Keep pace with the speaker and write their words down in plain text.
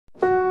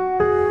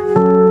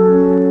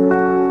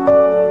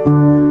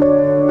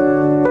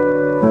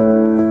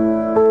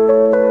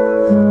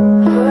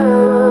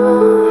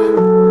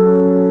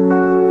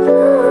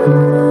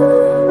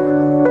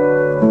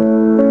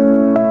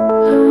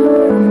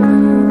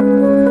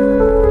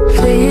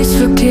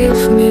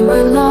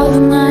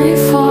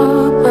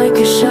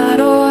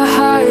shadow I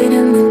hide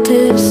in the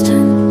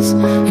distance.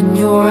 In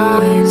your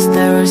eyes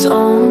there is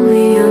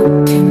only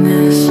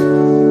emptiness.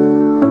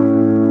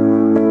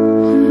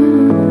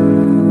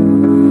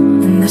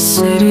 In the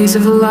cities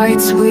of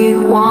lights we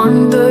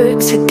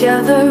wandered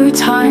together.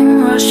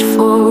 Time rushed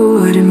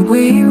forward and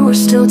we were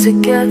still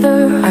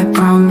together. I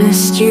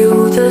promised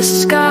you the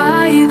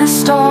sky, the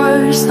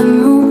stars, the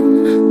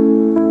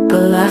moon,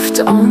 but left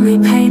only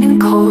pain and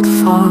cold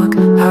fog.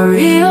 I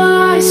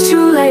realized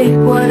too late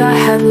what I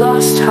had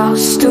lost, how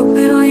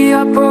stupidly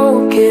I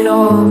broke it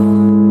all.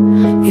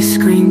 You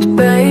screamed,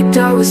 begged,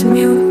 I was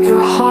mute.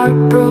 Your heart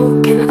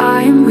broke and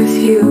I am with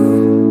you.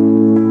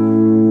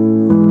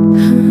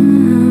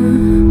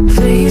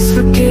 Please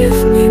forgive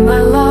me,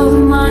 my love,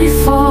 my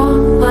fault.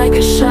 Like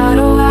a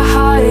shadow I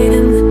hide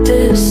in the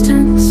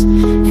distance.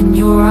 In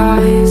your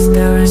eyes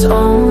there is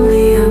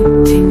only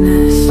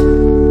emptiness.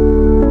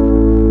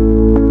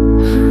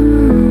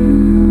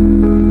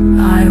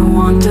 I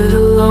wandered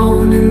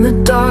alone in the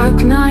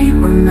dark night,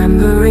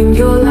 remembering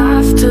your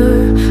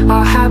laughter,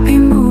 our happy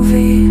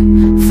movie.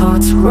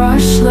 Thoughts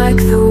rush like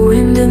the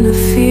wind in the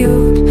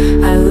field.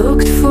 I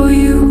looked for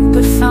you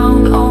but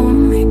found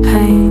only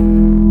pain.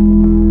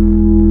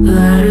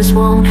 Letters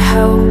won't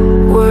help,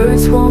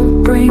 words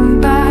won't bring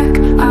back.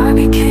 I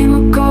became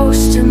a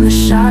ghost in the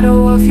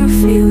shadow of your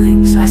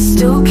feelings. I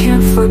still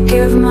can't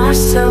forgive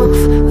myself,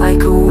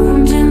 like a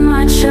wound in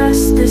my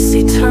chest, this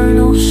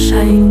eternal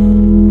shame.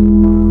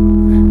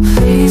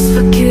 Please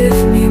forgive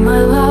me,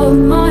 my love,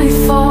 my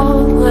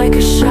fault. Like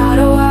a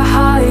shadow I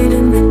hide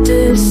in the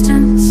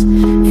distance.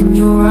 In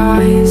your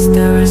eyes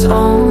there is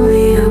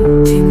only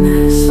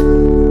emptiness.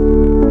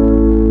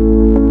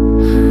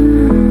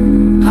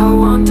 I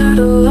wandered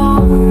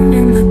alone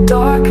in the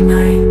dark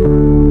night,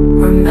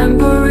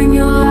 remembering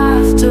your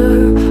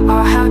laughter,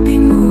 our happy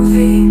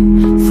movie.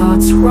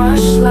 Thoughts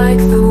rush like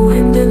the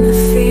wind in the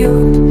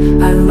field.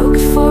 I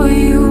looked for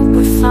you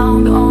but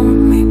found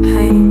only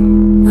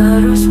pain.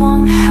 Letters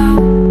won't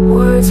help,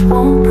 words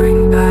won't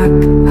bring back.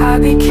 I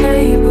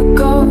became a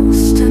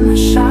ghost in the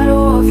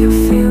shadow of your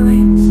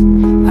feelings.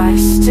 I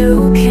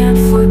still can't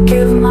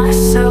forgive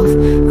myself,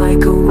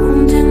 like a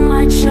wound in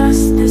my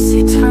chest, this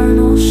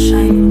eternal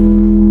shame.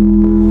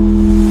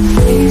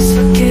 Please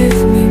forgive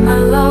me, my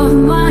love,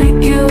 my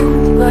guilt.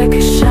 Like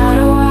a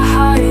shadow I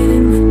hide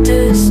in the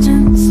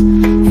distance.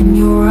 In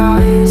your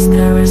eyes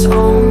there is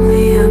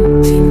only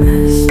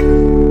emptiness.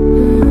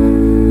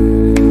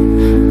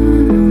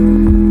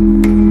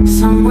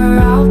 Somewhere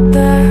out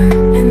there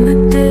in the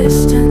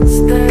distance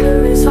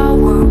there is our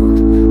world,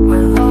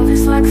 where love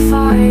is like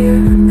fire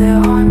and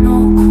there are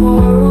no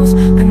quarrels.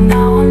 But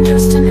now I'm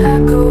just an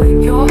echo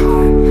in your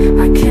heart.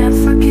 I can't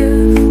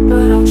forgive,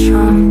 but I'll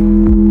try.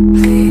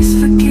 Please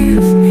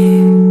forgive me.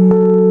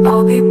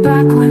 I'll be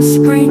back when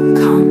spring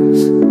comes.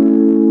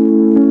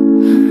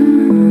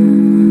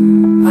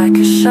 Like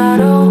a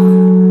shadow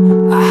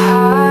I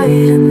hide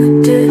in the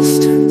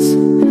distance.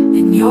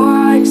 In your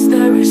eyes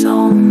there is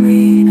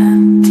only